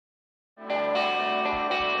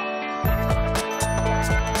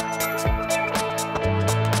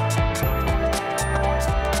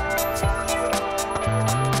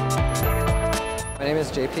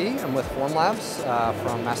is JP. I'm with Formlabs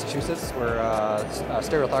from Massachusetts. We're a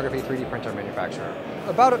stereolithography 3D printer manufacturer.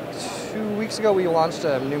 About 2 weeks ago, we launched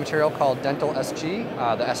a new material called Dental SG.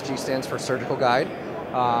 The SG stands for Surgical Guide,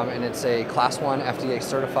 and it's a Class 1 FDA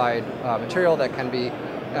certified material that can be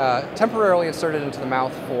temporarily inserted into the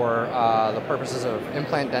mouth for the purposes of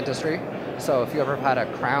implant dentistry. So if you ever had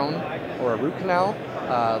a crown or a root canal,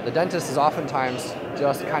 the dentist is oftentimes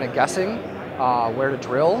just kind of guessing where to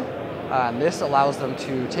drill. And this allows them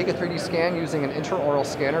to take a 3D scan using an intraoral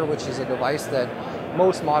scanner, which is a device that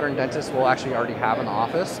most modern dentists will actually already have in the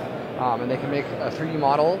office. And they can make a 3D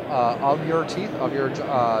model of your teeth, of your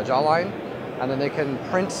jawline, and then they can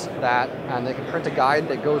print that, and they can print a guide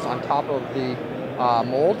that goes on top of the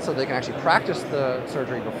mold, so they can actually practice the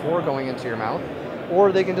surgery before going into your mouth.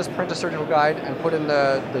 Or they can just print a surgical guide and put in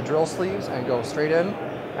the drill sleeves and go straight in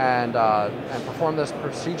and perform this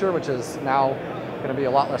procedure, which is now going to be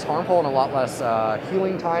a lot less harmful and a lot less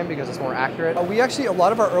healing time because it's more accurate. A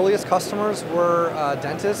lot of our earliest customers were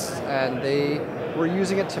dentists, and they were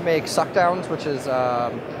using it to make suck downs, which is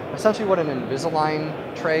essentially what an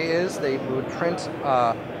Invisalign tray is. They would print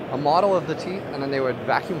a model of the teeth, and then they would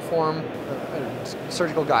vacuum form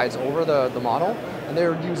surgical guides over the model, and they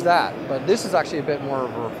would use that. But this is actually a bit more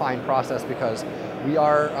of a refined process because we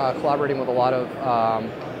are collaborating with a lot of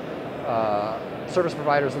service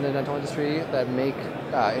providers in the dental industry that make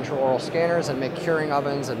intraoral scanners and make curing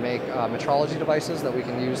ovens and make metrology devices that we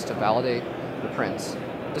can use to validate the prints.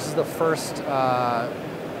 This is the first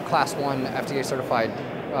Class 1 FDA certified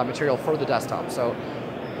material for the desktop. So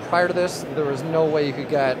prior to this, there was no way you could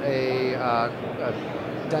get a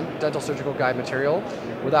dental surgical guide material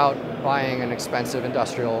without buying an expensive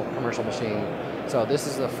industrial commercial machine. So this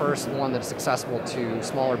is the first one that's accessible to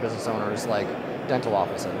smaller business owners like dental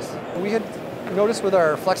offices. We had noticed with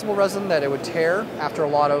our flexible resin that it would tear after a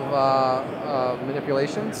lot of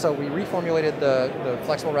manipulation, so we reformulated the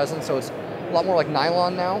flexible resin, so it's a lot more like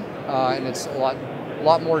nylon now, and it's a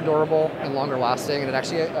lot more durable and longer lasting, and it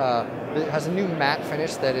actually it has a new matte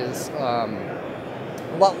finish that is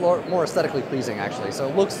a lot more aesthetically pleasing actually. So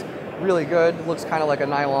it looks really good. It looks kind of like a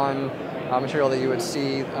nylon material that you would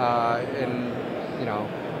see in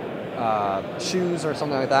shoes or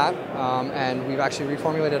something like that. And we've actually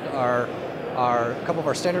reformulated a couple of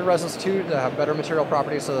our standard resins too to have better material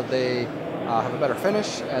properties so that they have a better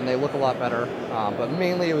finish and they look a lot better. But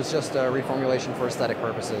mainly it was just a reformulation for aesthetic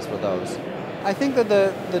purposes with those. I think that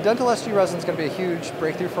the Dental SG resin is going to be a huge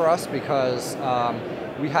breakthrough for us because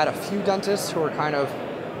we had a few dentists who were kind of,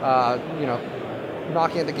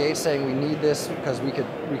 knocking at the gate saying we need this because we could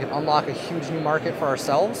unlock a huge new market for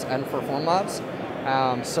ourselves and for Formlabs.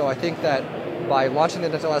 So I think that by launching the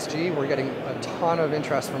Dental SG, we're getting a ton of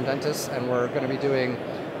interest from dentists, and we're going to be doing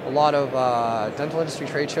a lot of dental industry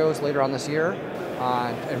trade shows later on this year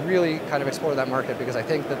and really kind of explore that market because I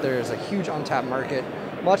think that there's a huge untapped market,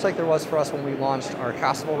 much like there was for us when we launched our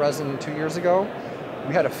castable resin 2 years ago.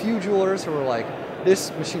 We had a few jewelers who were like,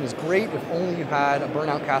 this machine is great if only you had a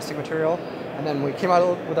burnout casting material. And then we came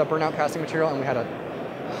out with a burnout casting material and we had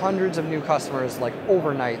hundreds of new customers like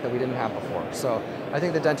overnight that we didn't have before. So I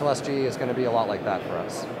think the Dental SG is going to be a lot like that for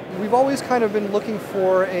us. We've always kind of been looking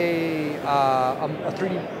for a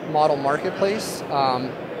 3D model marketplace,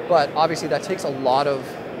 but obviously that takes a lot of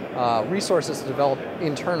resources to develop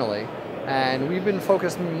internally. And we've been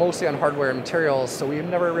focused mostly on hardware and materials, so we've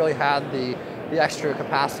never really had the extra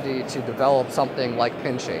capacity to develop something like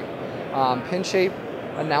PinShape. PinShape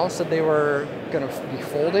announced that they were going to be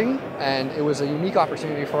folding, and it was a unique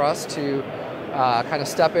opportunity for us to kind of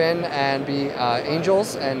step in and be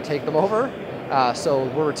angels and take them over. So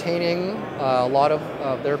we're retaining a lot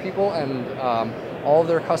of their people, and all of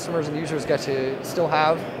their customers and users get to still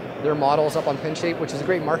have their models up on PinShape, which is a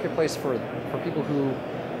great marketplace for people who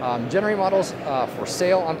generate models for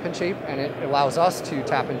sale on PinShape, and it allows us to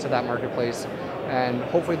tap into that marketplace, and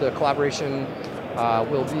hopefully the collaboration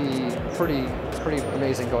will be pretty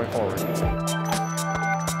amazing going forward.